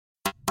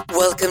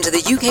Welcome to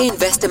the UK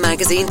Investor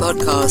Magazine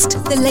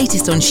podcast, the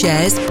latest on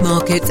shares,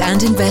 markets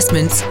and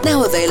investments,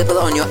 now available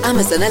on your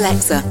Amazon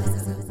Alexa.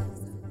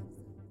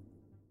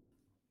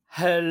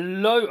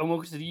 Hello and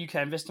welcome to the UK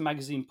Investor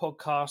Magazine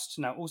podcast,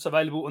 now also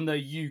available on the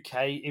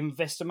UK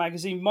Investor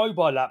Magazine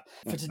mobile app.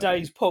 For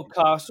today's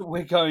podcast,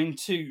 we're going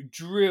to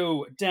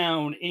drill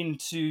down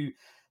into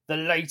the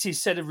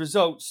latest set of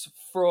results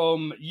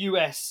from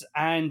US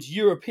and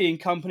European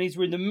companies.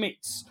 We're in the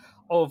midst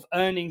of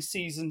earnings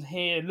season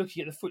here,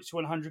 looking at the FTSE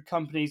 100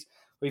 companies.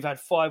 We've had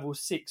 5 or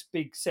 6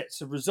 big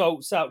sets of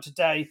results out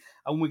today,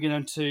 and we're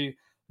going to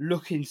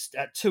look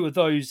at 2 of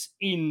those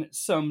in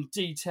some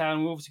detail.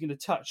 And we're obviously going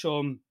to touch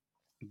on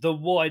the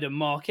wider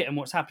market and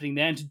what's happening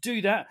there. And to do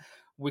that,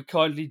 we're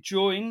kindly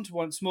joined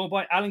once more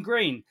by Alan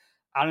Green.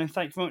 Alan,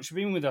 thank you very much for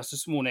being with us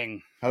this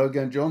morning. Hello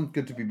again, John.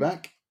 Good to be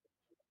back.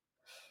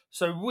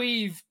 So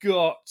we've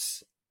got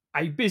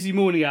a busy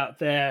morning out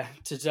there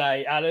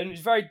today, Alan.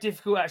 It's very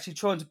difficult actually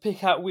trying to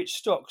pick out which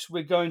stocks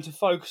we're going to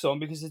focus on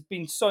because there's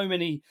been so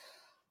many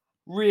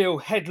real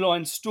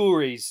headline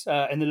stories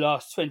in the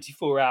last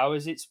 24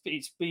 hours. It's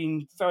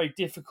been very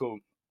difficult.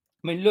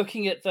 I mean,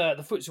 looking at the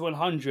FTSE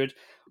 100,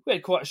 we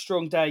had quite a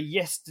strong day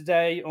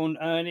yesterday on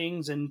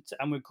earnings, and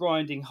we're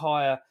grinding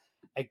higher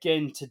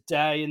again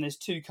today. And there's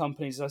 2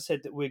 companies, as I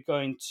said, that we're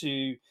going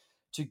to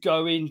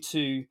go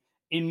into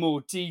in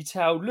more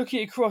detail.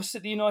 Looking across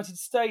at the United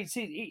States,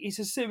 it's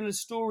a similar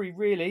story,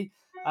 really.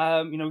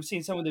 We've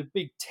seen some of the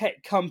big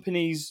tech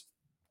companies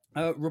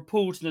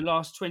report in the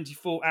last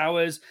 24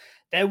 hours.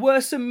 There were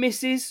some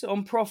misses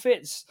on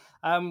profits.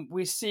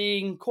 We're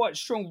seeing quite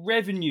strong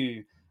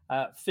revenue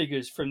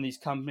figures from these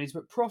companies,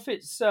 but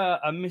profits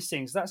are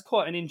missing. So that's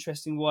quite an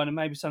interesting one, and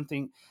maybe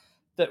something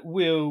that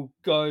we'll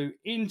go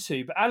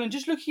into. But Alan,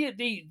 just looking at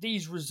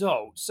these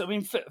results, I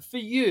mean, for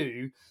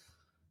you,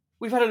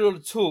 we've had a lot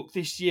of talk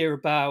this year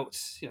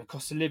about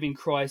cost of living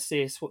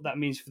crisis, what that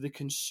means for the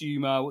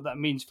consumer, what that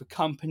means for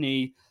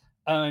company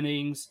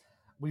earnings.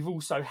 We've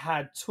also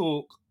had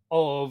talk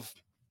of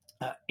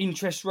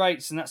interest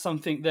rates, and that's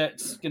something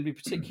that's going to be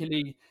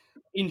particularly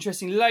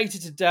interesting later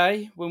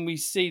today when we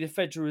see the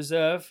Federal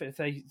Reserve, if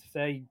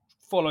they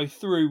follow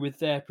through with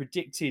their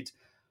predicted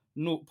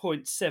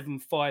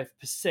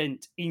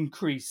 0.75%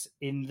 increase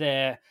in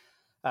their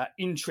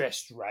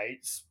interest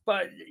rates.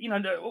 But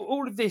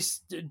all of this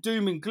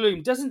doom and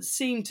gloom doesn't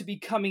seem to be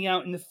coming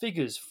out in the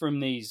figures from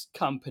these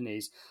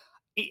companies.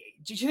 Do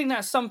you think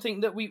that's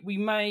something that we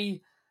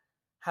may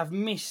have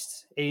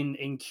missed in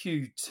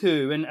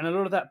Q2, and a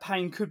lot of that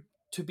pain could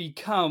to be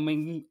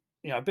coming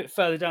a bit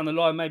further down the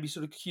line, maybe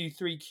sort of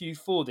Q3,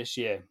 Q4 this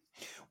year?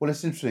 Well,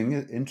 it's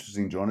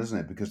interesting, John, isn't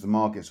it? Because the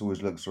markets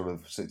always look sort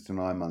of 6 to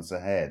 9 months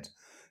ahead.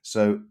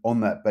 So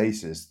on that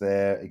basis,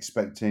 they're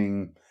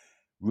expecting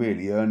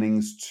really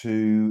earnings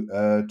to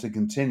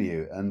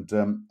continue. And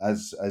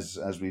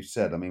as we've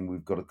said, I mean,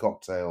 we've got a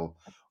cocktail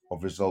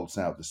of results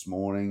out this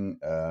morning.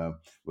 We're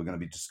going to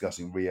be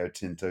discussing Rio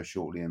Tinto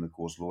shortly, and of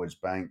course Lloyds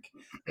Bank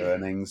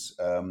earnings.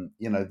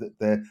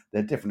 They're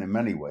different in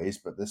many ways,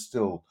 but they're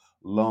still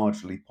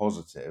largely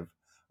positive.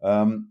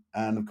 And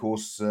of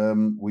course,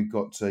 we've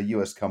got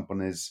US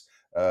companies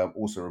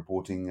also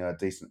reporting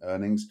decent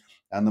earnings,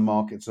 and the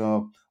markets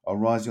are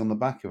rising on the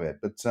back of it.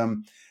 But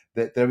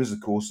there is, of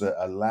course,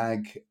 a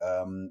lag.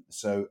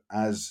 So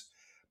as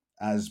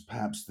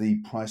perhaps the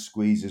price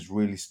squeezes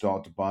really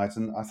start to bite,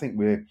 and I think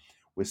we're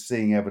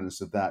seeing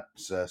evidence of that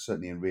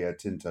certainly in Rio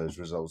Tinto's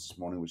results this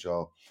morning, which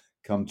I'll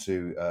come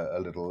to a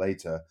little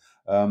later.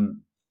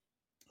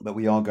 But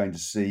we are going to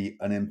see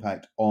an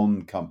impact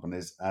on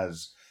companies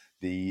as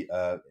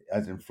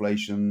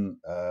inflation,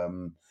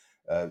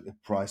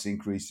 price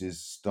increases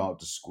start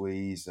to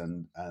squeeze,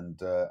 and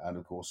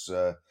of course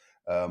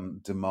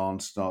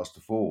demand starts to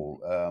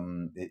fall.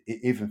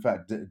 If in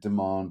fact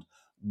demand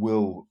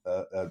will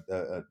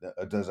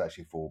does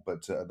actually fall,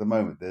 but at the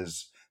moment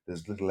there's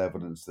little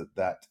evidence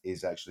that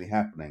is actually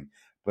happening.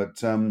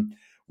 But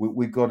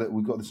we've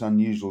got this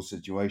unusual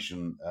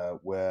situation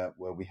where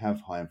we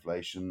have high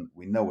inflation.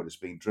 We know what it's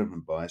being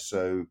driven by,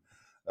 so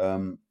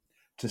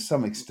to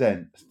some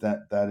extent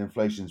that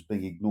inflation is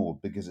being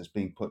ignored because it's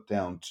being put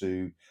down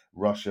to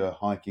Russia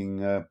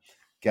hiking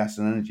gas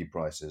and energy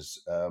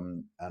prices,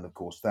 and of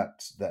course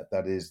that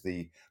is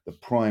the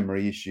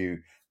primary issue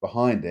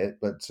behind it.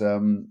 But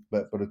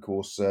of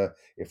course,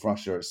 if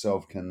Russia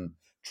itself can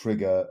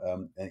trigger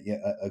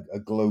a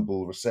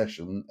global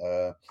recession,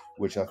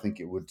 which I think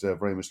it would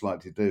very much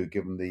likely do,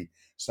 given the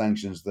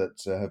sanctions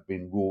that have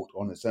been wrought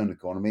on its own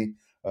economy,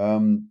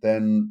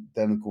 then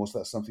of course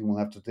that's something we'll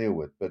have to deal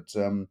with. But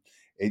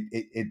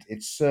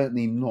it's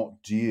certainly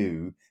not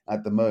due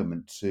at the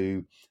moment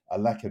to a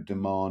lack of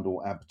demand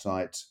or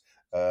appetite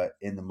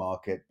in the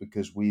market,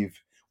 because we're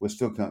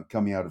still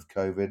coming out of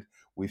COVID.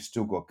 We've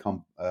still got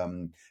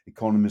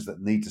economies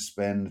that need to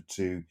spend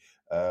to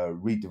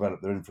redevelop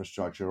their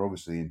infrastructure,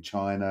 obviously in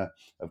China,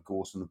 of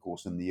course, and of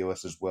course in the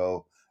US as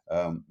well.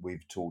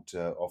 We've talked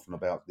often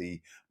about the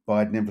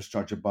Biden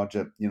infrastructure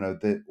budget.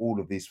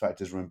 All of these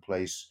factors are in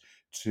place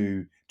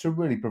to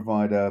really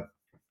provide a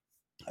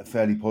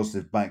fairly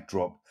positive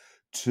backdrop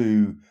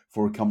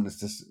for companies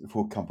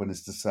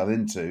to sell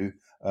into,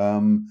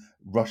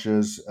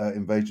 Russia's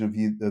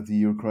invasion of the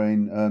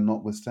Ukraine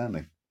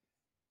notwithstanding.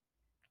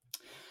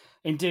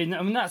 Indeed.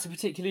 I mean, that's a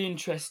particularly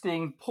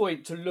interesting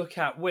point to look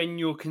at when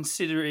you're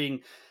considering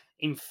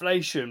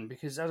inflation,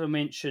 because as I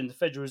mentioned, the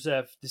Federal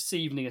Reserve this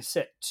evening are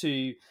set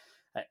to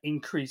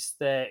increase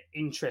their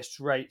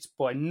interest rates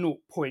by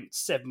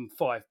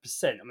 0.75%.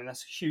 I mean,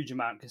 that's a huge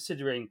amount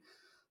considering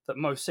that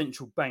most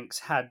central banks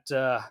had,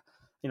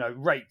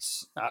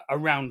 rates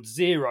around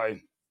zero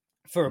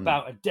for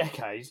about a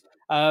decade.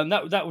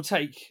 That will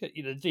take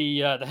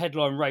the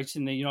headline rate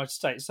in the United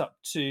States up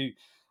to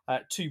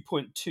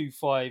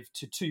 2.25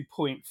 to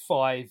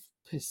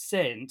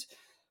 2.5%.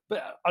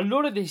 But a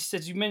lot of this,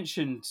 as you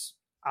mentioned,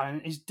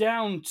 is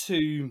down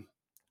to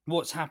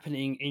what's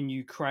happening in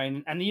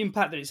Ukraine and the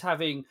impact that it's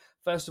having,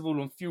 first of all,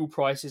 on fuel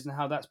prices and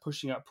how that's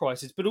pushing up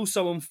prices, but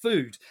also on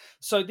food.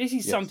 So this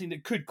is something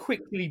that could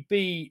quickly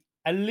be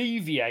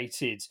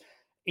alleviated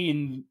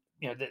in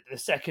the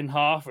second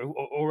half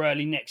or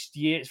early next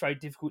year. It's very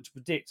difficult to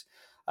predict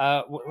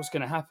what's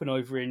going to happen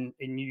over in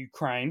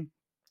Ukraine.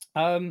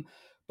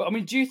 But I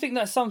mean, do you think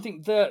that's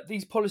something that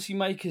these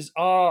policymakers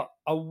are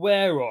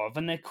aware of,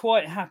 and they're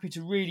quite happy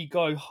to really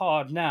go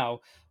hard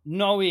now,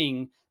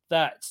 knowing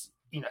that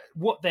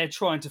what they're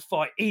trying to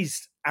fight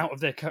is out of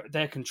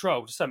their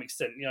control to some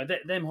extent?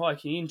 Them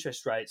hiking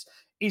interest rates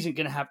isn't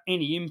going to have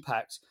any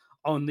impact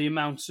on the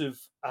amount of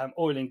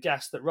oil and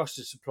gas that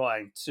Russia's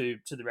supplying to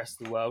the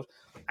rest of the world,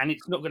 and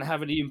it's not going to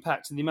have any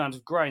impact on the amount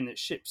of grain that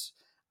ships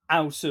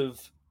out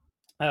of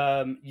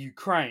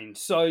Ukraine.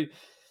 So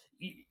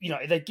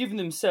they're giving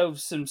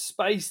themselves some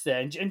space there.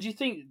 And do you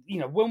think,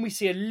 when we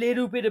see a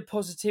little bit of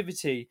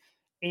positivity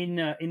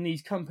in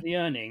these company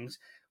earnings,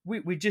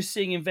 we're just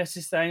seeing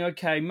investors saying,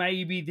 okay,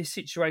 maybe this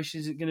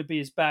situation isn't going to be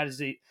as bad as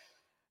it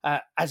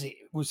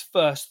was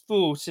first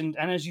thought, and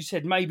as you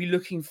said, maybe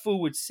looking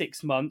forward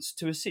 6 months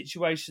to a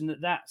situation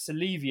that's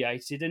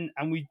alleviated,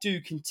 and we do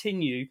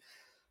continue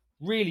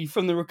really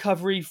from the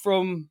recovery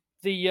from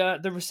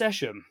the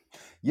recession.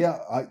 Yeah,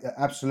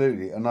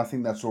 absolutely, and I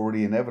think that's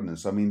already in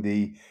evidence. I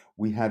mean,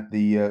 we had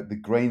the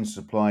grain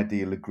supply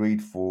deal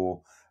agreed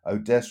for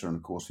Odessa, and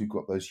of course we've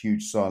got those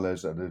huge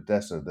silos at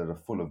Odessa that are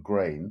full of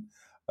grain,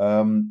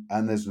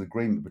 and there's an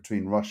agreement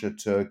between Russia,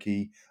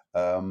 Turkey,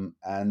 and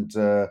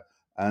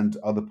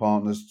other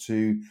partners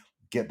to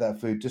get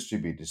that food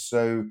distributed.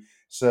 So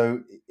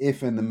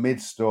if in the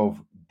midst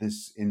of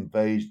this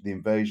the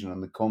invasion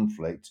and the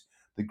conflict,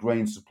 the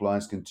grain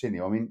supplies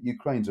continue. I mean,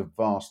 Ukraine's a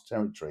vast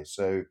territory,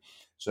 so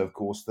of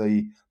course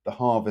the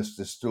harvest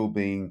is still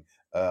being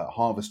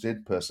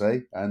harvested per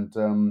se, and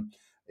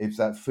if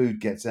that food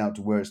gets out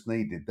to where it's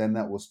needed, then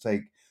that will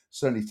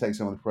certainly take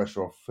some of the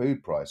pressure off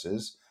food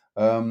prices.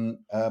 But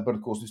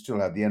of course, we still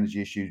have the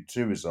energy issue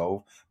to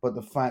resolve. But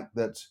the fact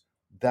that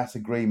that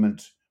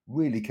agreement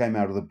really came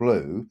out of the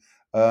blue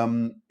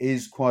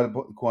is quite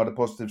a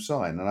positive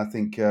sign, and I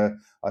think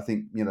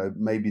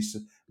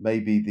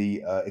maybe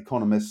the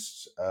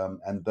economists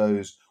and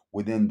those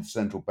within the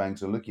central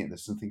banks are looking at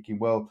this and thinking,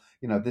 well,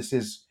 this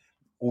is,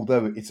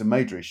 although it's a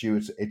major issue,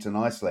 it's an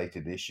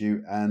isolated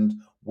issue and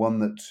one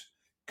that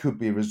could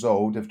be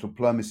resolved if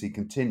diplomacy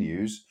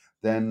continues.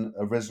 Then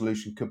a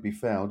resolution could be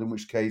found. In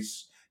which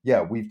case,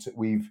 yeah,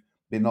 we've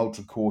been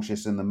ultra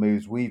cautious in the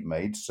moves we've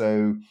made.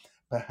 So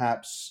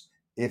perhaps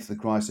if the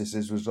crisis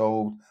is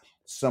resolved,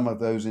 some of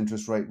those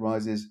interest rate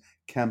rises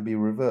can be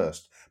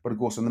reversed. But of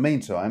course, in the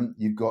meantime,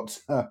 you've got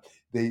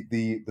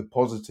the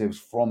positives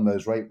from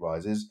those rate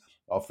rises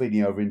are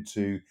feeding over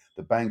into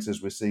the banks,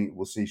 as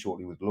we'll see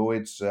shortly with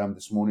Lloyds.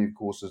 This morning, of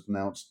course, has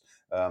announced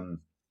a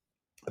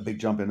big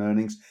jump in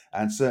earnings,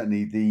 and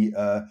certainly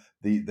the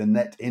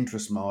net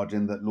interest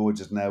margin that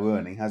Lloyds is now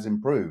earning has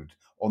improved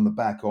on the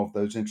back of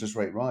those interest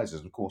rate rises.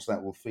 And of course,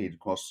 that will feed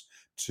across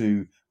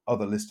to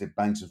other listed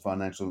banks and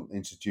financial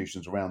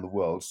institutions around the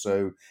world.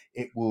 So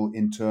it will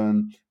in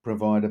turn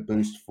provide a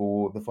boost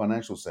for the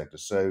financial sector.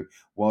 So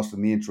whilst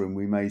in the interim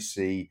we may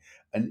see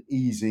an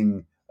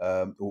easing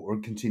or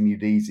a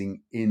continued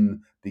easing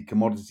in the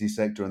commodity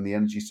sector and the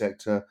energy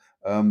sector,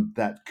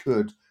 that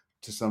could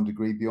to some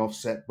degree be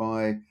offset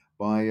by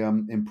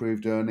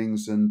improved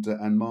earnings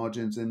and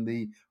margins in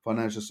the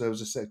financial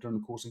services sector, and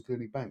of course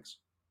including banks.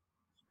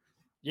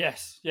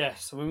 Yes.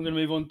 So we're going to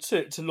move on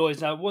to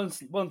Lloyds now. One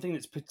thing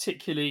that's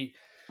particularly,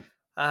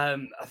 I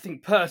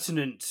think,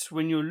 pertinent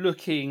when you're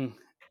looking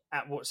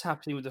at what's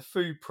happening with the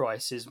food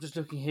prices. I'm just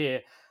looking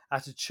here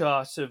at a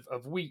chart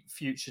of wheat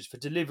futures for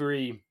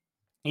delivery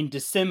in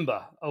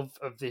December of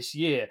this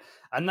year,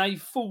 and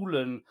they've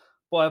fallen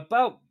by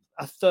about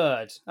a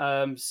third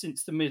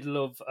since the middle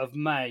of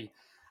May.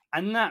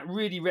 And that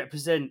really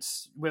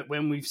represents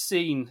when we've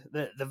seen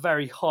the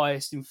very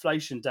highest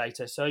inflation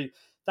data. So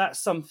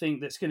that's something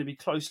that's going to be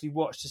closely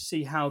watched to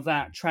see how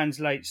that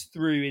translates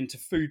through into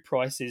food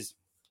prices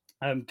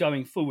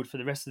going forward for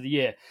the rest of the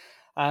year.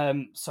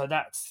 So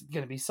that's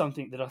going to be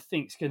something that I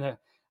think is going to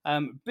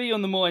be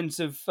on the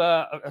minds of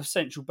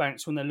central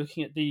banks when they're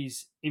looking at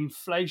these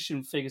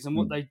inflation figures and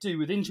what they do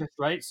with interest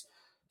rates.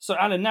 So,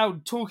 Alan,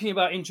 now talking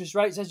about interest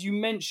rates, as you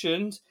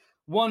mentioned,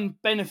 one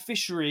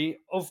beneficiary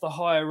of the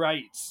higher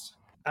rates,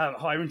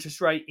 higher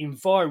interest rate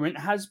environment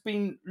has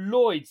been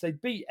Lloyds. They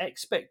beat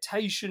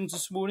expectations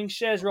this morning.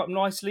 Shares are up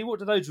nicely. What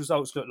do those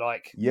results look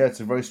like? Yeah,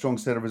 it's a very strong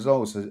set of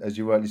results, as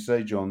you rightly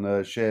say,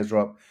 John. Shares are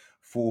up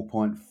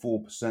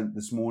 4.4%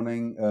 this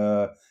morning.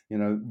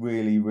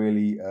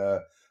 Really,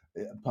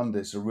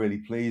 pundits are really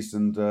pleased,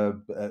 and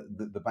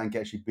the bank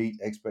actually beat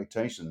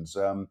expectations.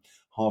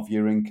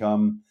 Half-year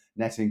income,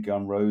 net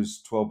income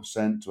rose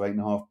 12% to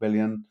 8.5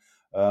 billion.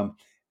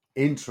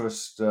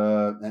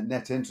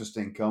 Net interest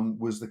income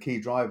was the key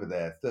driver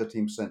there.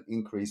 13%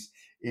 increase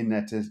in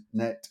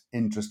net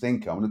interest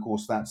income, and of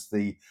course that's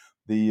the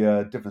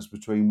difference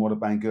between what a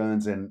bank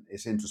earns in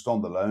its interest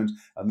on the loans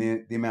and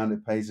the amount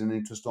it pays in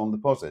interest on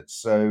deposits.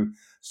 So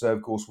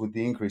of course, with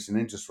the increase in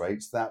interest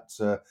rates, that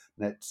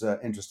net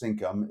interest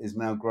income is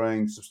now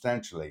growing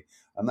substantially,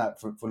 and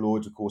that for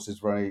Lloyds, of course, is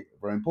very,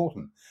 very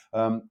important.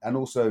 And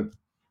also,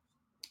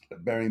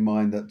 bear in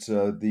mind that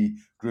the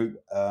group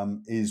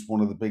is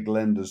one of the big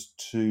lenders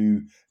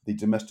to the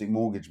domestic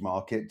mortgage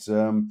market.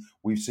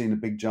 We've seen a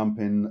big jump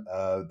in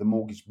the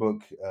mortgage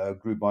book,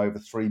 grew by over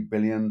 3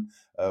 billion.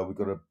 We've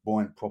got a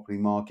buoyant property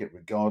market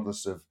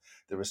regardless of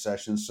the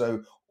recession.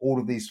 So all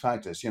of these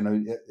factors,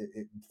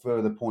 it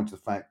further point to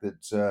the fact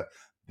that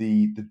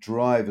the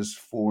drivers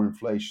for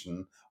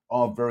inflation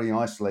are very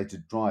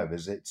isolated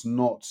drivers. It's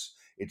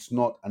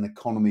not an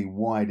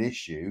economy-wide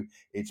issue.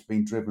 It's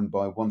been driven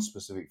by one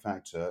specific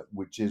factor,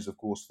 which is, of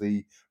course,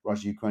 the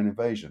Russia-Ukraine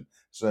invasion.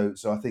 So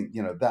I think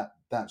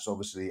that's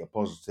obviously a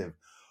positive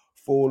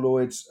for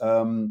Lloyds.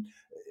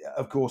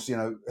 Of course,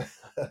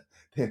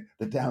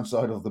 the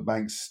downside of the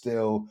bank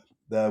still.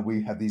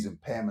 We have these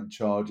impairment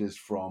charges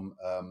from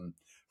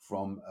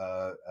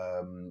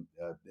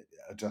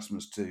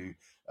adjustments to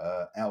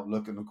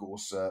outlook, and of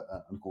course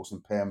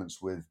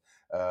impairments with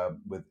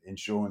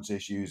insurance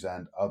issues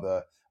and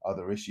other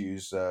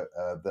issues that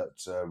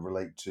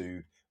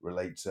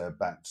relate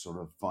back sort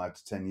of 5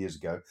 to 10 years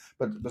ago.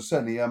 But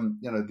certainly,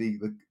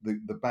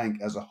 the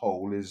bank as a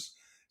whole is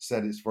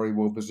said it's very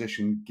well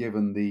positioned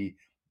given the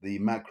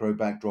macro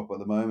backdrop at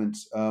the moment,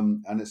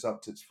 and it's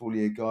up to its full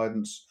year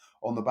guidance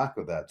on the back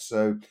of that.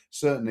 So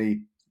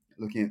certainly,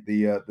 looking at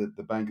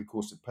the bank, of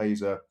course, it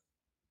pays a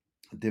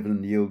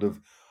dividend yield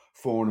of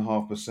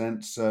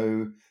 4.5%.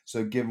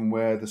 So given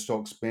where the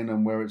stock's been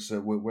and where it's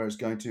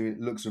going to, it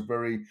looks to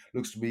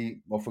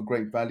be of a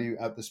great value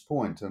at this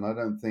point. And I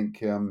don't think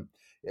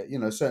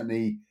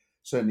certainly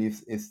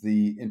if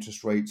the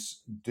interest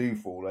rates do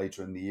fall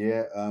later in the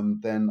year,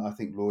 then I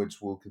think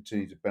Lloyds will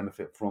continue to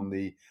benefit from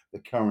the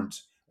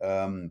current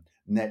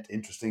net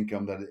interest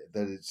income that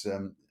it's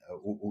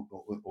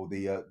or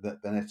the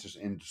net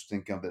interest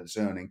income that it's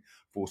earning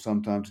for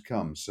some time to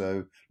come.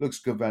 So looks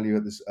good value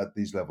at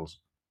these levels.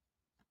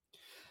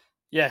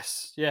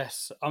 Yes.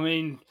 I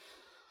mean,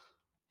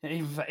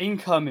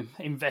 income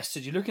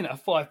investors, you're looking at a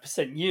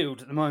 5%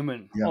 yield at the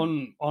moment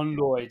on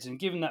Lloyds, and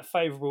given that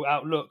favourable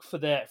outlook for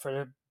their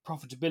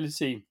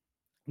profitability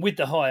with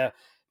the higher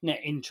net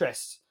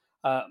interest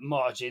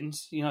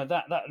margins,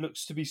 that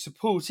looks to be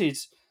supported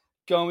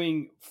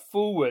going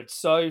forward.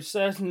 So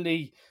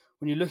certainly,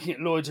 when you're looking at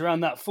Lloyds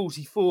around that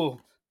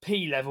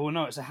 44p level, I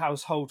know it's a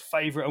household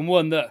favourite and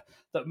one that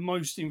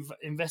most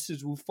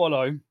investors will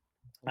follow.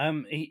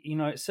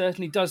 It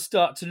certainly does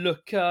start to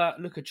look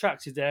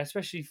attractive there,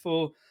 especially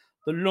for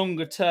the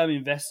longer term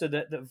investor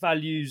that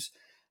values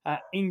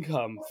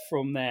income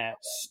from their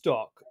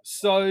stock.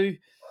 So,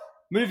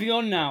 moving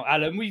on now,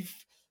 Alan, we've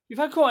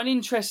had quite an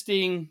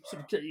interesting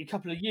sort of a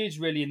couple of years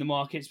really in the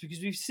markets, because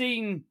we've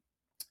seen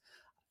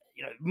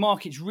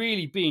markets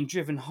really being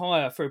driven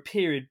higher for a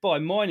period by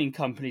mining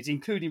companies,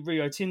 including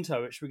Rio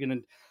Tinto, which we're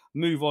going to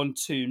move on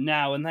to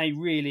now. And they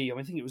really,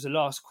 I think it was the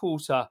last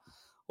quarter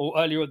or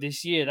earlier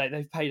this year,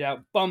 they've paid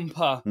out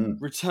bumper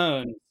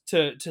return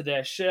to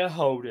their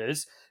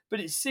shareholders. But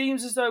it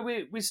seems as though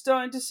we're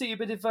starting to see a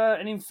bit of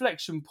an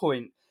inflection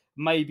point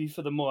maybe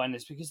for the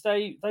miners, because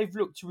they've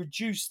looked to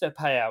reduce their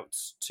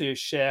payouts to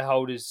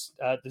shareholders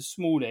this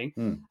morning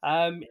in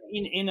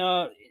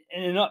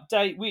an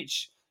update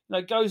which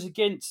goes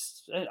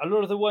against a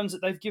lot of the ones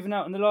that they've given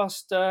out in the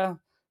last sort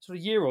of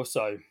year or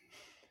so.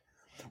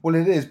 Well,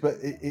 it is, but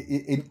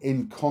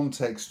in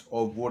context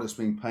of what it's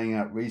been paying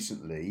out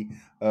recently,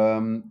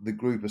 the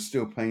group is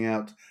still paying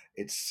out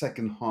its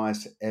second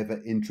highest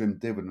ever interim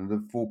dividend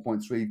of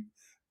 $4.3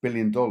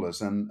 billion,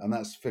 and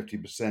that's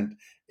 50%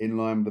 in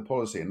line with the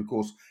policy. And of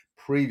course,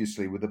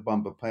 previously with the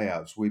bumper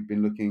payouts, we've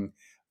been looking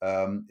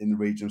in the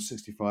region of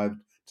 65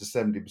 to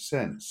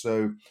 70%.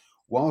 So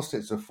whilst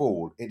it's a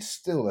fall, it's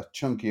still a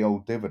chunky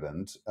old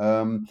dividend.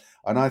 And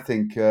I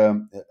think,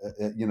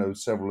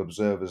 several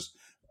observers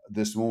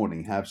this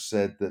morning have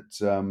said that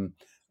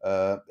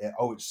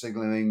it's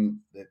signalling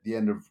at the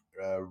end of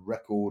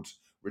record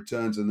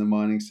returns in the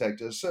mining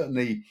sector.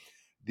 Certainly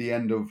the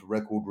end of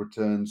record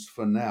returns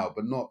for now,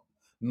 but not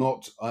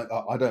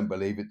I don't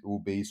believe it will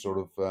be sort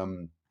of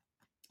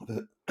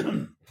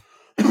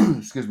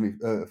excuse me,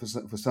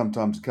 for some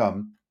time to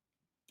come.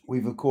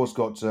 We've of course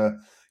got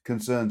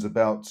concerns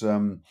about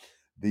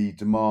the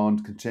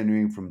demand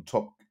continuing from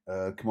top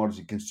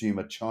commodity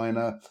consumer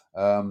China.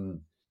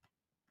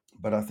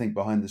 But I think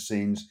behind the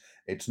scenes,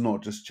 it's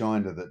not just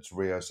China that's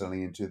Rio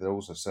selling into. They're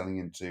also selling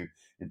into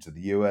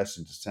the US,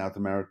 into South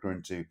America,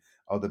 into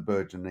other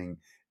burgeoning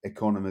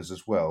economies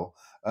as well.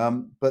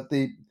 But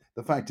the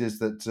fact is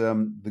that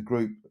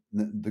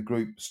the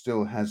group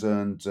still has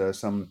earned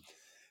some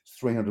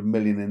 300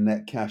 million in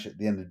net cash at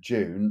the end of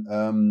June,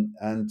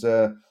 and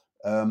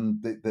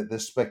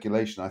there's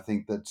speculation. I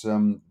think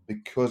that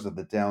because of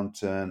the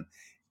downturn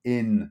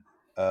in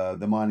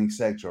the mining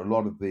sector, a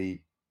lot of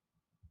the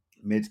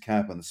mid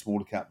cap and the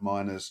smaller cap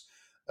miners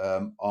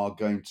are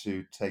going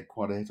to take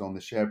quite a hit on the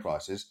share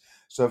prices.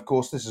 So, of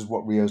course, this is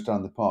what Rio's done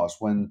in the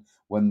past. When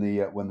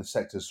the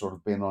sector's sort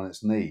of been on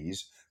its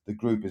knees, the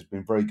group has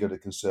been very good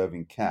at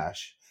conserving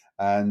cash,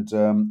 and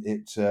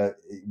it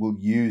will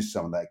use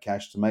some of that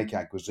cash to make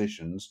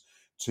acquisitions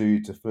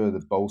to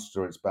further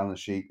bolster its balance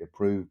sheet,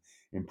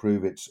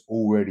 improve its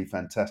already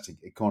fantastic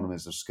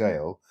economies of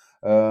scale.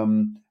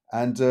 And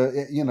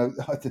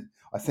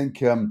I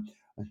think.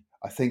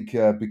 I think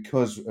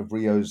because of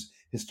Rio's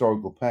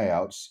historical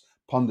payouts,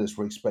 pundits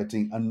were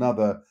expecting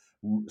another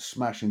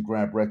smash and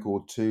grab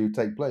record to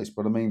take place.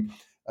 But I mean,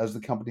 as the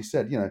company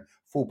said,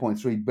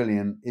 4.3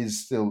 billion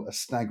is still a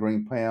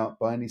staggering payout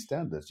by any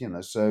standards.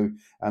 So,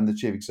 and the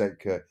chief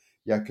exec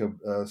Jakob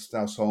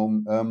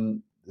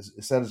Stausholm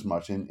said as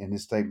much in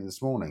his statement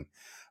this morning.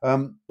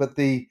 But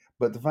the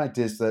fact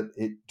is that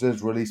it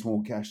does release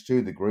more cash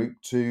to the group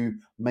to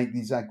make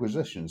these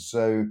acquisitions.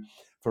 So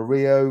for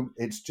Rio,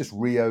 it's just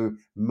Rio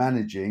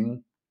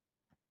managing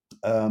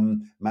a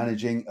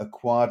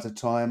quieter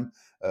time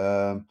 /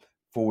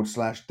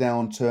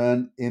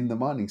 downturn in the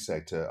mining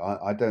sector.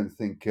 I don't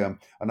think, and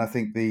I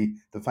think the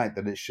fact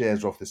that its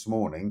shares off this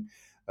morning,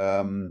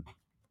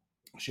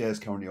 shares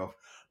currently off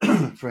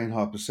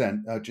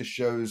 3.5%, just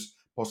shows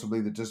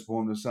possibly the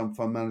disappointment of some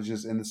fund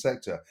managers in the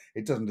sector.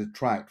 It doesn't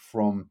detract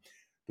from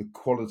the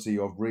quality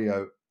of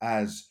Rio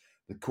as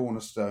the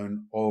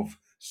cornerstone of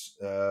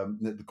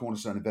the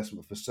cornerstone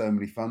investment for so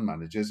many fund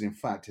managers. In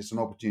fact, it's an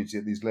opportunity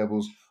at these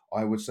levels,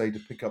 I would say, to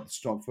pick up the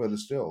stock further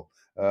still,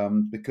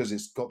 because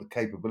it's got the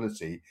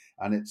capability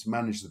and it's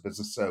managed the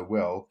business so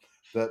well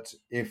that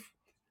if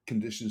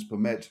conditions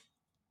permit,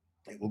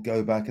 it will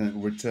go back and it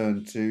will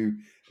return to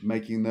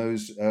making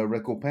those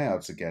record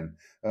payouts again.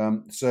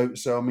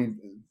 So I mean,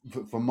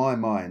 to my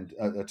mind,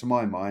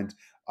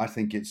 I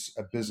think it's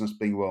a business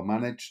being well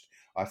managed.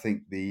 I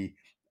think the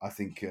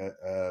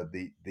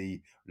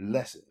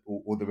less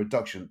or the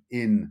reduction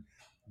in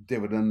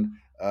dividend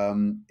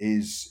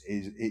is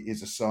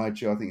a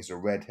sideshow. I think it's a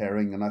red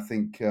herring, and I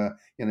think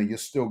you're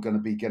still going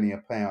to be getting a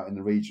payout in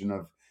the region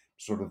of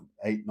sort of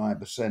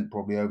 8-9%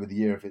 probably over the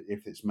year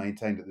if it's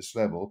maintained at this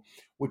level,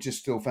 which is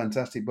still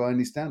fantastic by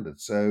any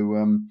standard.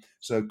 So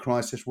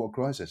crisis, what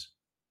crisis?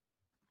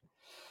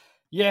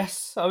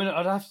 Yes, I mean,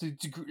 I'd have to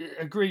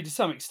agree to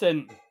some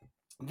extent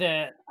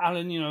there,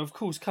 Alan. Of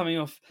course, coming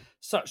off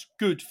such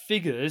good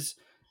figures,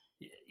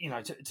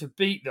 to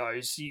beat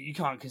those, you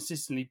can't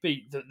consistently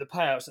beat the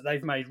payouts that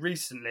they've made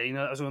recently.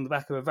 That was on the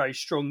back of a very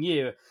strong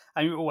year,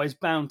 and you're always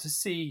bound to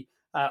see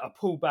a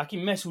pullback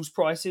in metals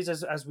prices,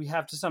 as we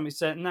have to some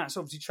extent, and that's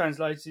obviously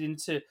translated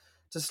into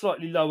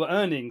slightly lower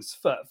earnings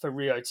for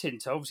Rio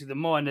Tinto. Obviously, the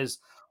miners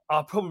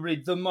are probably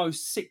the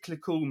most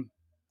cyclical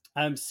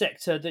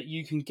sector that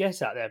you can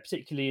get out there,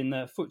 particularly in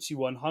the FTSE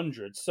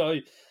 100. So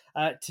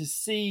to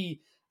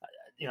see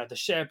the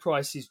share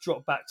prices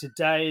drop back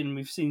today, and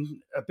we've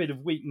seen a bit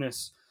of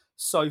weakness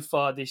so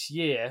far this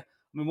year.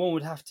 I mean, one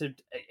would have to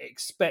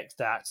expect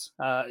that,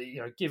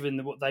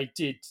 given what they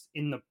did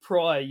in the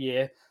prior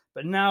year.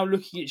 But now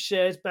looking at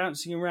shares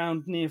bouncing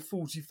around near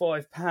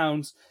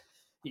 £45,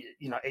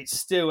 it's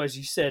still, as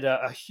you said,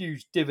 a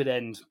huge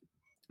dividend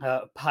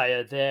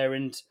payer there.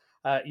 And,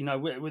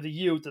 with the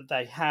yield that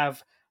they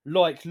have,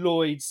 like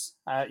Lloyd's,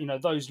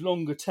 those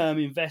longer term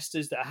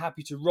investors that are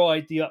happy to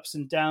ride the ups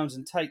and downs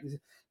and take the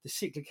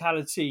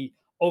cyclicality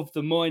of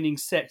the mining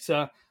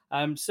sector,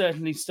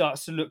 certainly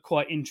starts to look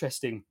quite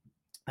interesting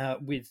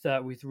with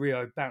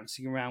Rio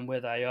bouncing around where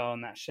they are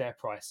on that share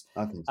price.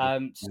 I think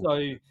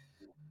so.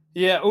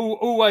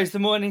 Always the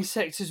mining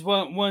sector's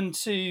one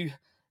to,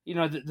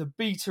 the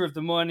beta of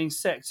the mining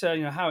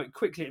sector, how it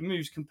quickly it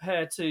moves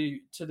compared to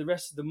the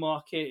rest of the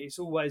market. It's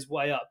always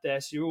way up there,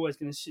 so you're always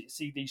going to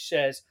see these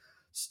shares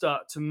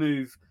start to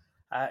move,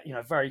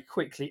 very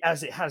quickly,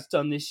 as it has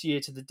done this year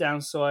to the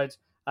downside.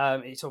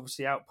 It's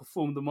obviously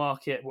outperformed the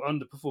market, or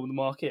underperformed the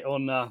market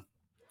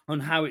on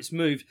how it's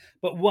moved,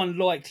 but one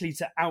likely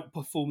to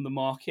outperform the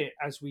market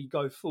as we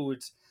go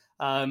forward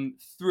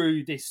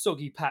through this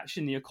soggy patch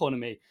in the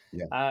economy.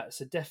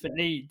 So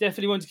definitely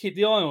want to keep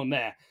the eye on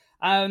there.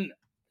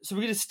 So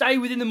we're going to stay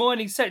within the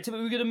mining sector, but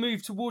we're going to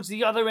move towards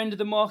the other end of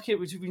the market,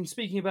 which we've been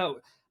speaking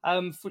about,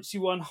 FTSE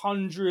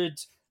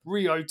 100,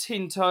 Rio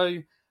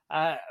Tinto.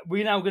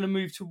 We're now going to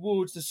move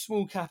towards the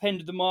small cap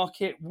end of the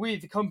market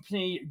with the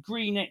company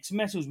GreenX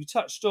Metals. We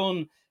touched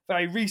on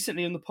very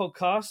recently on the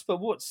podcast, but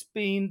what's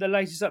been the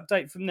latest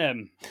update from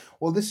them?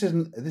 Well, this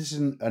is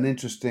an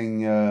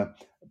interesting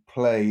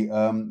play.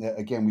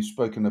 Again, we've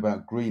spoken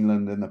about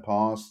Greenland in the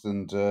past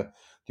and the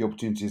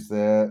opportunities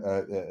there.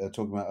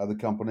 Talking about other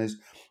companies,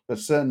 but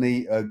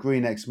certainly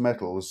GreenX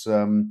Metals.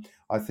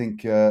 I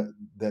think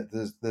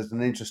that there's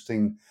an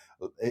interesting.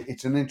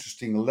 It's an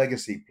interesting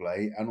legacy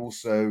play, and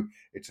also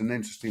it's an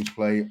interesting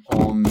play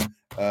on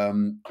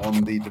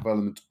the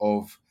development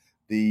of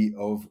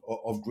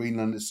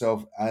Greenland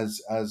itself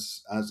as a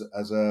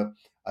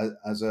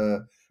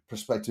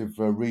prospective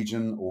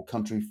region or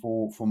country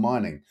for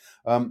mining.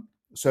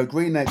 So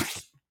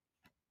GreenX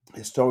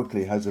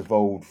historically has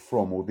evolved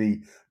from, or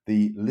the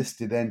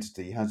listed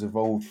entity has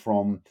evolved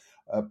from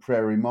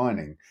prairie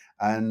mining,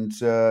 and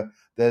there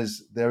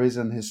is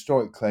an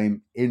historic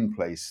claim in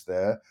place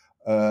there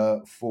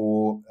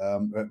for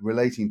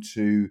relating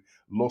to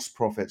lost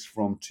profits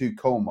from two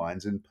coal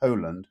mines in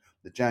Poland,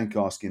 the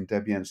Jankarski and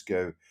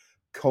Debiensko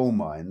coal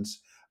mines.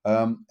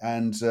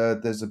 And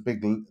there's a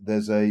big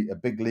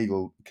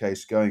legal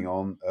case going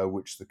on,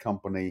 which the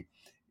company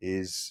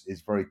is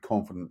very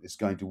confident is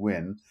going to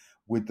win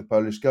with the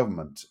Polish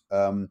government.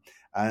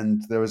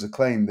 And there is a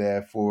claim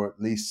there for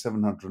at least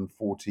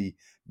 740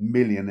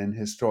 million in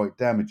historic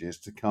damages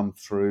to come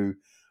through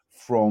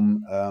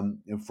from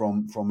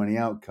any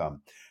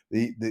outcome.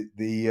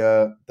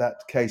 That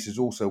case is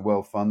also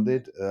well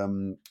funded.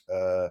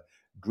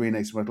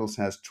 GreenX Metals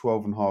has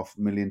 $12.5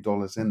 million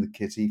in the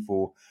kitty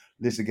for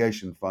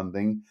litigation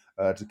funding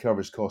to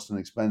cover its costs and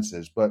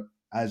expenses. But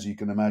as you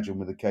can imagine,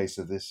 with a case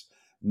of this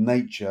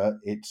nature,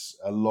 it's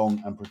a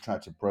long and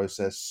protracted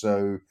process.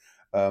 So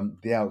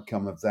the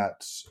outcome of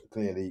that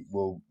clearly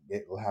will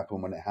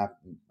happen when it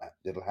happens.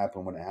 It'll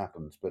happen when it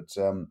happens. But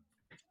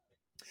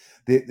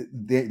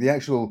the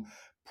actual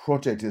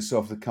project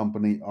itself, the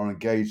company are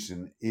engaged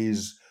in,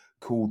 is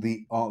called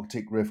the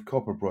Arctic Rift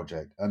Copper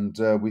Project, and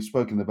we've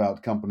spoken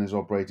about companies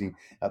operating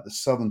at the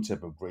southern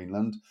tip of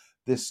Greenland.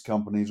 This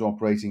company is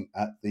operating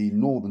at the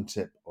northern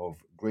tip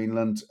of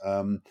Greenland,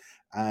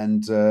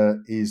 and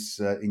is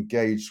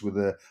engaged with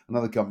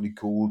another company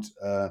called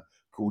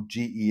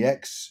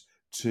GEX,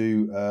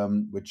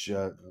 which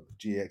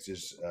GEX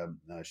is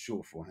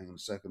short for. Hang on a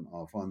second,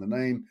 I'll find the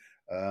name.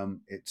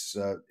 It's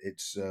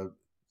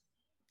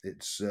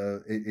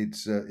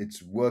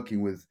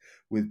working with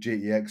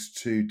GEX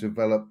to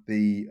develop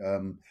the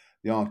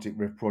Arctic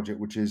Rift project,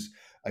 which is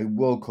a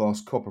world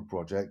class copper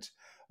project,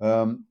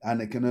 and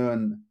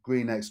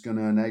GreenX can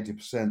earn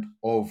 80%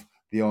 of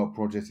the ARC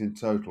project in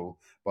total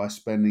by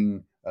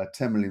spending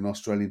 10 million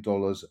Australian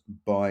dollars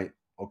by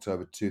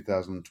October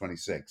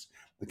 2026.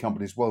 The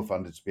company is well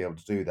funded to be able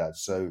to do that,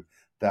 so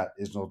that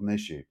is not an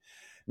issue.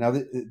 Now,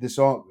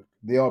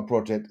 the ARC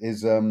project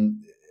is a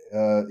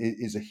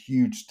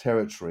huge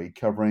territory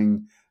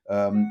covering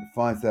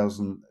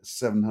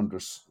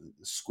 5,700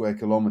 square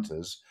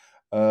kilometers,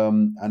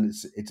 and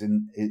it's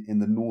in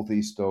the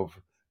northeast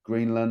of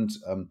Greenland,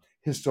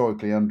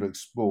 historically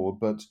underexplored,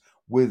 but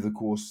with, of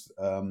course,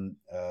 the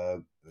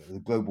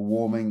global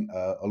warming,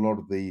 a lot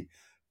of the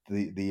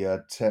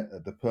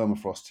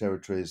permafrost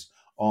territories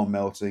are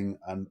melting,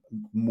 and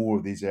more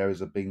of these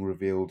areas are being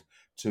revealed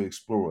to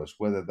explorers.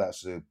 Whether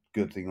that's a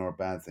good thing or a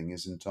bad thing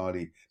is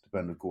entirely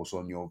dependent, of course,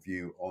 on your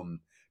view on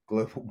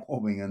global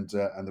warming and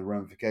the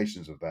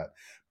ramifications of that.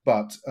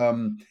 But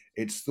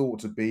it's thought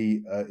to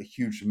be a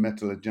huge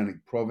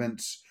metallogenic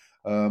province,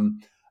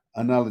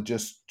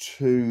 analogous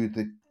to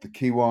the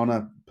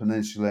Keweenaw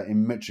Peninsula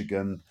in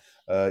Michigan,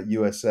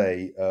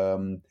 USA,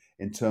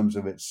 in terms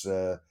of its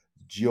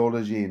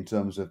geology, in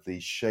terms of the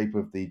shape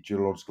of the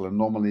geological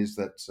anomalies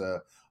that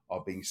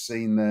are being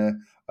seen there.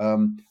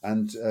 And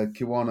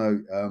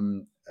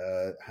Keweenaw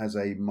has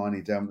a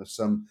mining dam of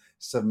some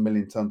 7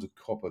 million tons of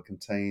copper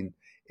contained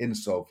in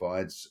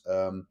sulfides,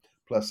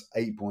 plus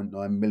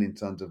 8.9 million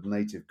tons of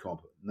native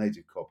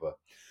copper.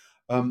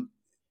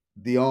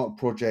 The ARC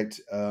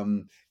project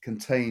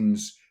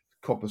contains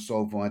copper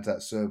sulfides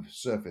at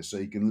surface, so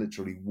you can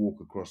literally walk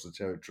across the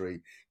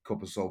territory.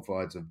 Copper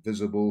sulfides are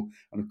visible,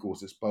 and of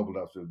course it's bubbled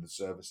up through the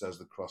surface as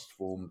the crust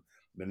formed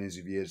millions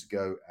of years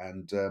ago,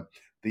 and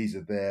these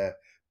are there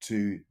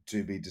to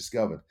be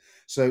discovered.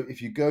 So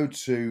if you go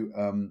to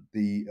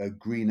the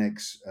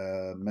GreenX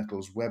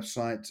Metals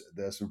website,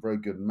 there are some very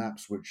good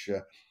maps which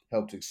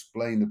help to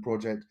explain the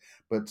project,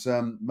 but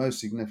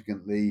most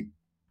significantly,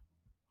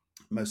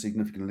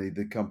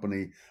 the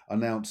company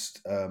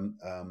announced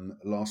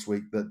last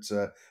week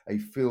that a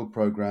field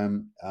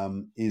program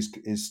is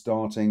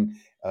starting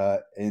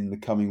in the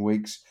coming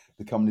weeks.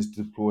 The company's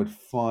deployed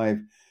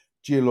 5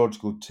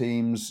 geological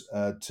teams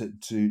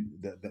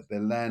that they're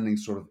landing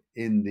sort of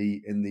in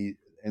the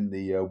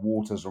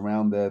waters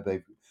around there.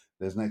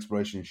 There's an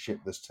exploration ship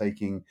that's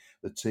taking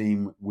the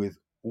team with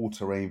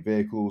all-terrain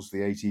vehicles, the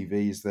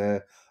ATVs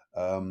there,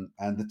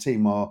 and the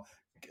team are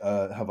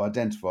have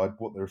identified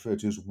what they refer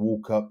to as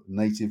walk-up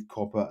native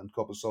copper and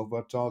copper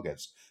sulfide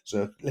targets.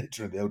 So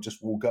literally, they'll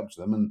just walk up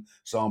to them and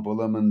sample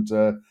them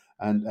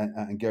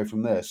and go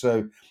from there.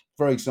 So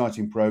very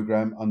exciting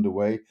program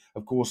underway.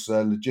 Of course,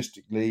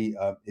 logistically,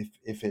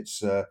 if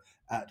it's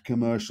at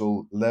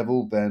commercial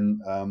level,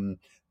 then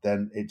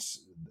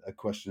it's a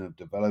question of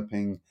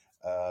developing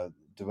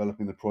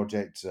the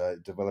project,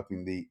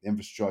 developing the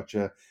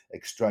infrastructure,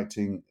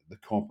 extracting the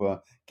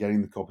copper,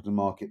 getting the copper to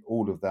market,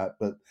 all of that.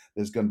 But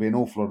there's going to be an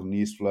awful lot of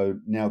news flow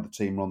now the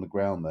team are on the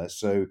ground there.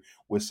 So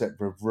we're set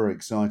for a very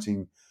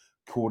exciting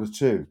quarter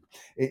 2.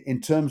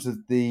 In terms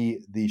of the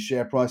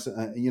share price,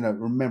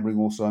 remembering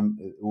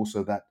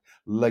also that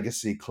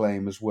legacy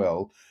claim as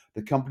well,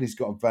 the company's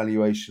got a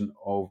valuation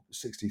of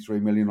 63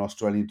 million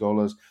Australian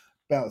dollars,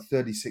 about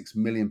 36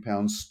 million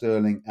pounds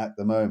sterling at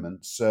the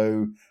moment.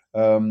 So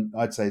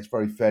I'd say it's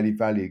very fairly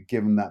valued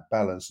given that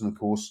balance. And of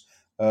course,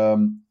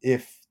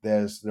 if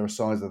there are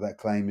signs that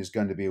claim is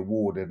going to be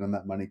awarded and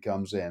that money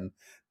comes in,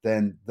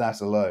 then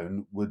that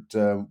alone would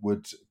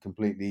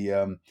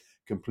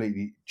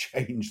completely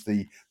change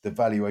the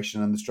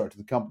valuation and the structure of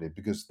the company,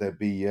 because there'd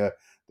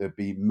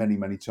be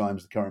many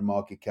times the current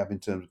market cap in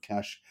terms of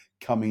cash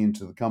coming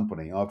into the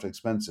company after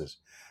expenses.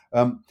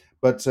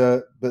 But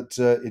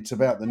it's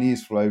about the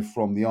news flow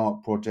from the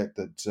ARC project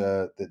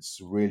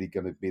that's really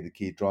going to be the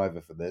key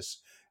driver for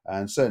this.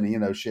 And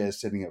certainly, shares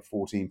sitting at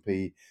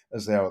 14p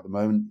as they are at the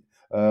moment.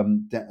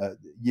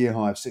 Year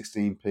high of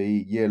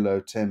 16p, year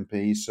low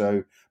 10p.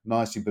 So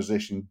nicely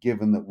positioned,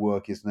 given that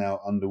work is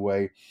now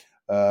underway.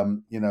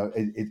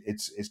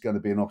 It's going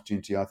to be an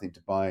opportunity, I think,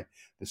 to buy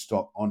the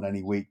stock on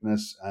any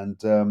weakness. And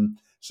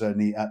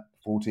certainly at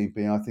 14p,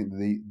 I think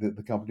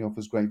the company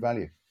offers great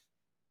value.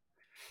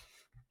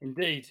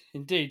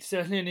 Indeed.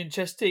 Certainly an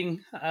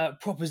interesting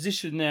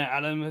proposition there,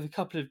 Alan, with a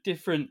couple of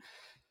different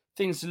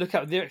things to look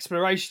at with the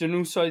exploration and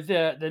also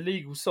the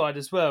legal side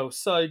as well.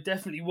 So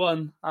definitely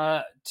one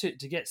to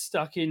get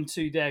stuck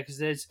into there, because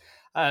there's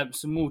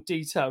some more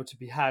detail to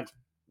be had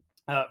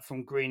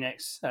from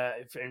GreenX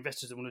for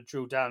investors that want to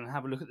drill down and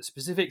have a look at the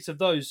specifics of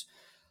those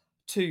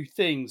two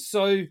things.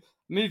 So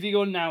moving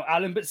on now,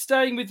 Alan, but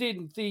staying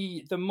within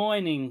the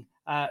mining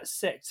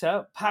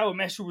sector, Power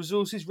Metal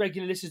Resources,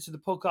 regular listeners to the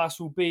podcast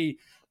will be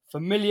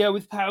familiar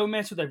with Power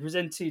Metal. They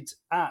presented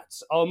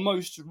at our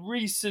most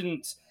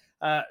recent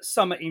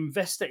summer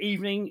investor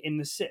evening in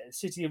the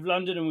City of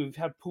London, and we've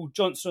had Paul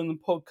Johnson on the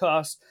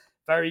podcast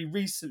very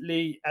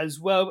recently as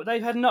well. But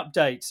they've had an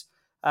update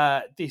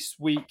this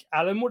week.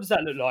 Alan, what does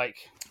that look like?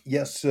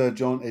 Yes,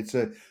 John, it's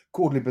a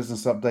quarterly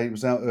business update. It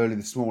was out early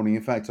this morning.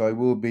 In fact, I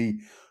will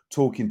be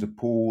talking to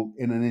Paul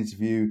in an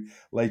interview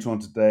later on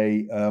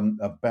today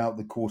about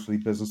the quarterly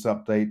business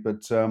update.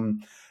 But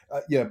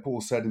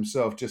Paul said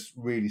himself, just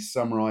really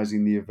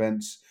summarising the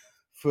events.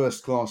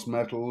 First Class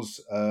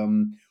Metals,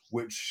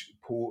 which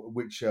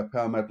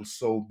Power Metals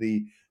sold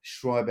the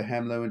Schreiber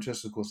Hemlo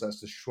interest. Of course,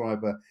 that's the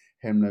Schreiber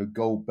Hemlo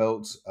Gold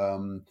Belt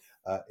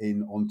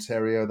in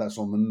Ontario. That's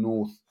on the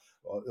north.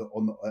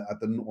 On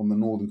the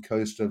northern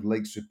coast of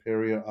Lake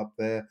Superior up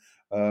there.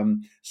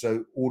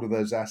 So all of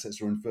those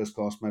assets are in First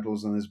Class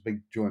Metals, and there's a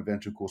big joint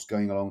venture, of course,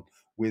 going along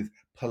with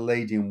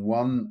Palladium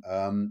One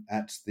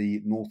at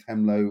the North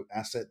Hemlo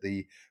asset,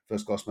 the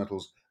First Class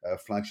Metals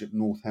flagship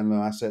North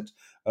Hemlo asset.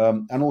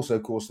 And also,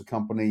 of course, the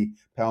company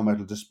Power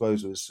Metal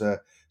disposed of its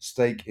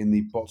stake in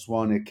the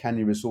Botswana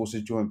Kenya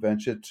Resources joint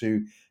venture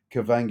to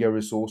Kavango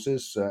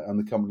Resources, and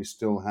the company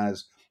still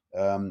has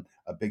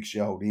a big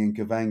shareholding in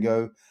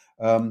Kavango.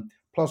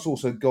 Plus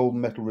also Golden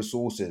Metal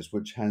Resources,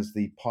 which has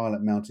the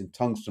Pilot Mountain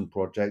Tungsten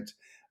project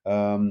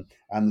and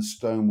the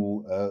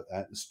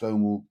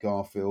Stonewall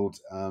Garfield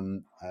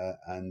and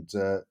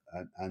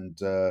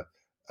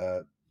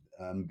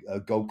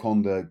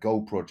Golconda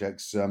gold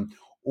projects,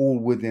 all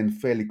within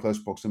fairly close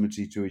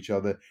proximity to each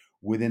other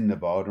within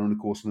Nevada. And of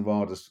course,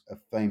 Nevada's a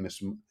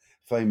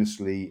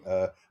famously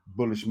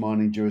bullish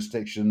mining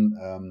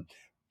jurisdiction.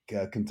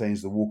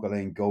 Contains the Walker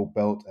Lane Gold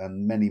Belt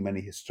and many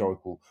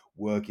historical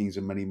workings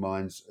and many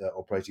mines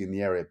operating in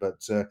the area. But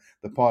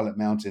the Pilot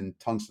Mountain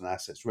tungsten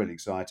asset's really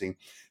exciting.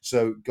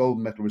 So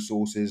Golden Metal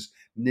Resources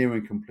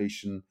nearing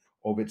completion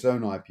of its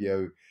own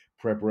IPO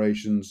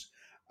preparations.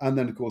 And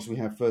then, of course, we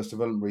have First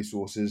Development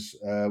Resources,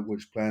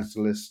 which plans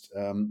to list.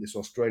 It's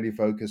Australia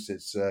focused.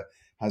 It's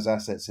has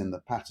assets in the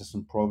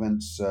Paterson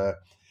province,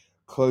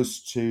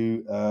 close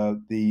to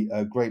the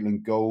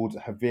Greatland Gold,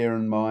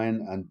 Havieron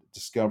mine and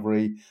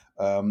discovery,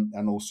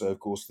 and also, of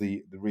course,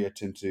 the Rio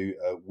Tinto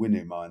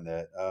Winu mine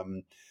there.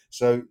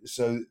 So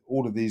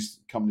all of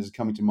these companies are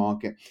coming to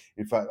market.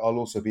 In fact, I'll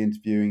also be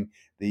interviewing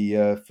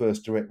the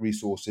First Direct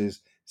Resources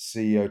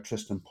CEO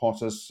Tristan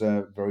Pottas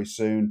very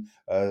soon.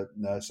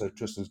 So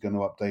Tristan's going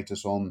to update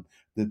us on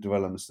the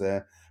developments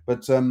there.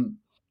 But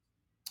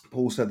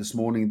Paul said this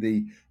morning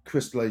the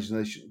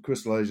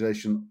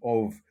crystallization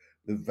of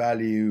the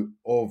value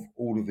of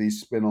all of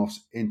these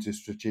spin-offs into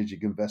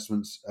strategic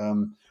investments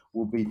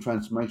will be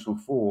transformational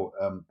for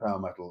Power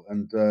Metal,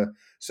 and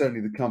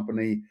certainly the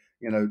company,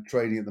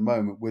 trading at the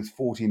moment with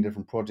 14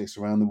 different projects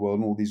around the world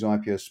and all these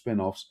IPO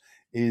spin-offs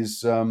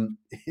is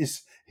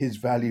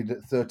valued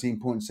at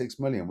 13.6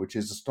 million, which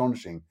is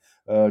astonishing,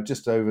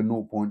 just over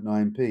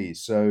 0.9p.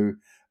 So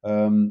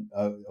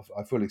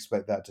I fully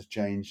expect that to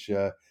change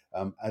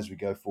as we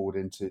go forward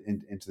into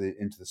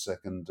the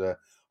second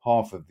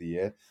half of the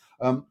year.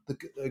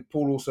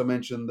 Paul also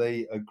mentioned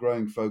a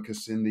growing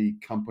focus in the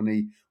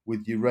company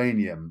with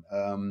uranium.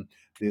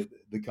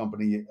 The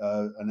company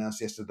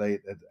announced yesterday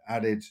it had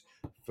added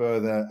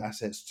further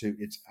assets to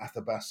its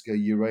Athabasca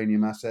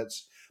uranium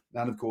assets,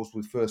 and of course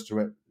with First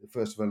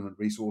Development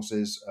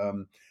Resources.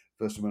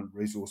 First Development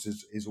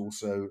Resources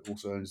also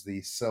owns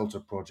the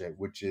Celta project,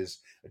 which is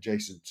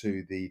adjacent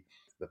to the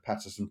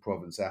Patterson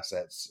Province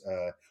assets,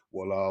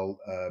 Wallal,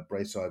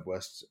 Braeside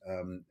West,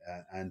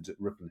 and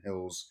Ripon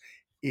Hills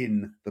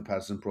in the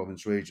Patterson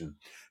Province region.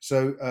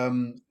 So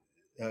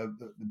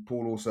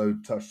Paul also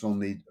touched on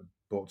the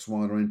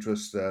Botswana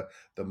interest, the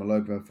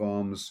Malopo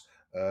Farms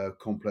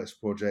complex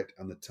project,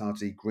 and the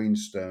Tati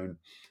Greenstone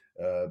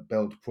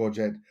Belt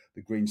project.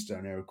 The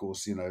Greenstone area, of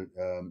course,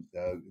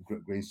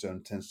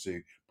 Greenstone tends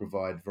to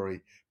provide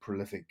very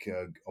prolific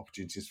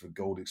opportunities for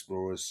gold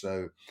explorers.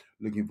 So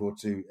looking forward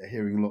to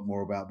hearing a lot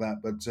more about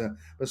that.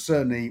 But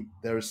certainly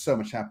there is so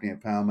much happening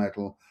at Power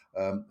Metal.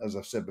 As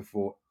I've said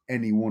before,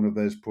 any one of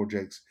those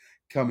projects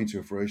coming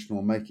to fruition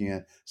or making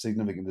a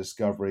significant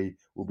discovery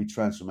will be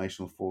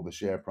transformational for the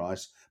share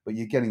price. But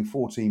you're getting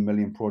 14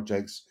 million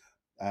projects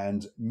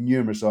and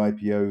numerous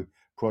IPO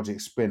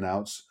project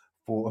spin-outs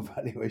for a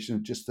valuation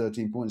of just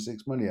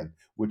 13.6 million,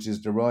 which is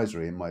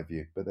derisory in my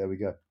view. But there we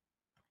go.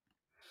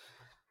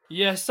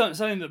 Yeah,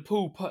 something that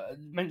Paul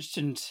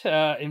mentioned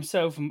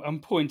himself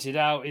and pointed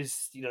out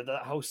is,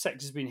 that whole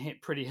sector's been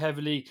hit pretty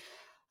heavily,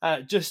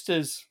 just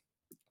as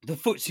the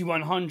FTSE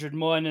 100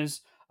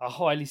 miners are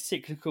highly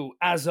cyclical,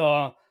 as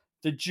are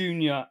the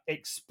junior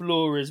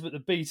explorers, but the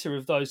beta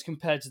of those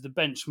compared to the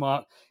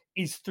benchmark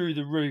is through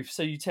the roof.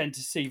 So you tend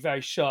to see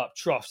very sharp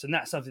troughs, and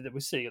that's something that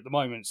we're seeing at the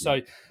moment.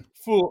 So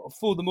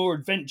for the more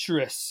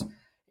adventurous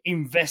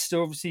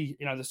investor, obviously,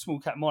 the small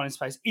cap mining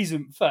space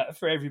isn't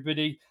for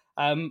everybody.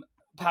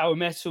 Power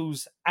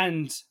Metals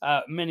and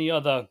many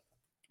other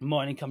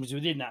mining companies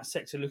within that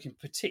sector looking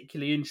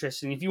particularly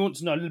interesting. If you want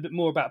to know a little bit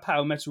more about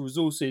Power Metal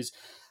Resources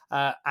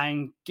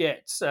and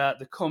get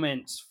the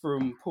comments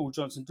from Paul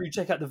Johnson, do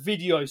check out the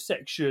video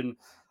section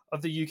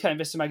of the UK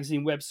Investor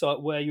Magazine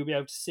website, where you'll be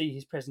able to see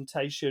his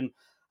presentation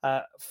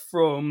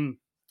from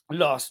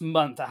last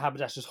month at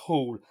Haberdashers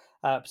Hall.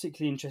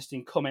 Particularly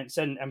interesting comments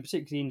and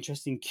particularly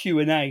interesting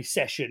Q&A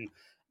session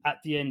at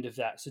the end of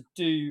that. So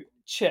do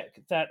check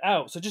that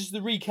out. So just the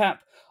recap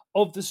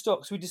of the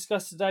stocks we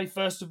discussed today.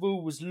 First of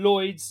all was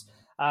Lloyds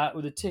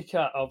with a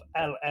ticker of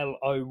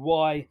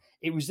LLOY.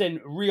 It was then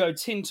Rio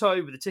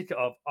Tinto with a ticker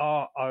of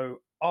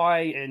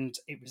ROI, and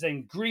it was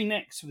then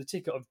Greenex with a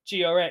ticker of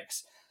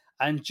GRX.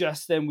 And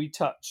just then we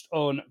touched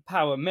on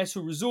Power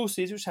Metal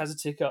Resources, which has a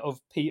ticker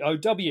of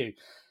POW.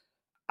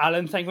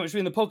 Alan, thank you very much for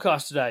being on the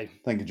podcast today.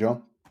 Thank you,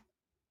 John.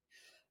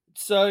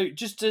 So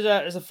just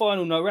as a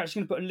final note, we're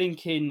actually going to put a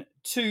link in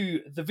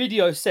to the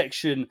video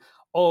section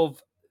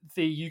of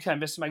the UK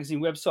Investor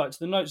Magazine website to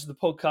the notes of the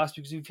podcast,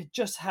 because we've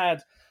just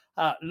had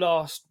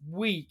last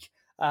week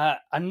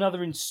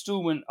another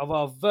instalment of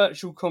our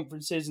virtual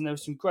conferences, and there were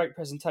some great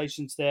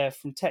presentations there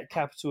from Tech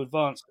Capital,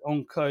 Advanced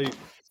Onco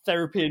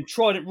Therapy, and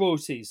Trident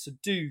Royalties. So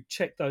do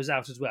check those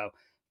out as well.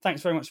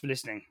 Thanks very much for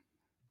listening.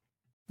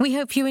 We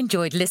hope you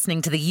enjoyed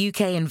listening to the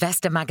UK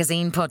Investor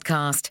Magazine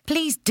podcast.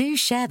 Please do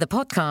share the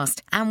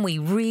podcast, and we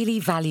really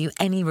value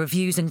any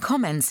reviews and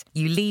comments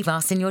you leave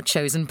us in your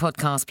chosen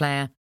podcast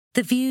player.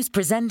 The views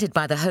presented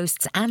by the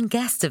hosts and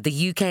guests of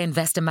the UK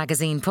Investor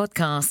Magazine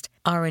podcast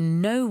are in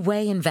no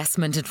way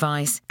investment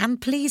advice, and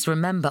please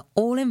remember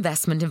all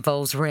investment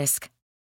involves risk.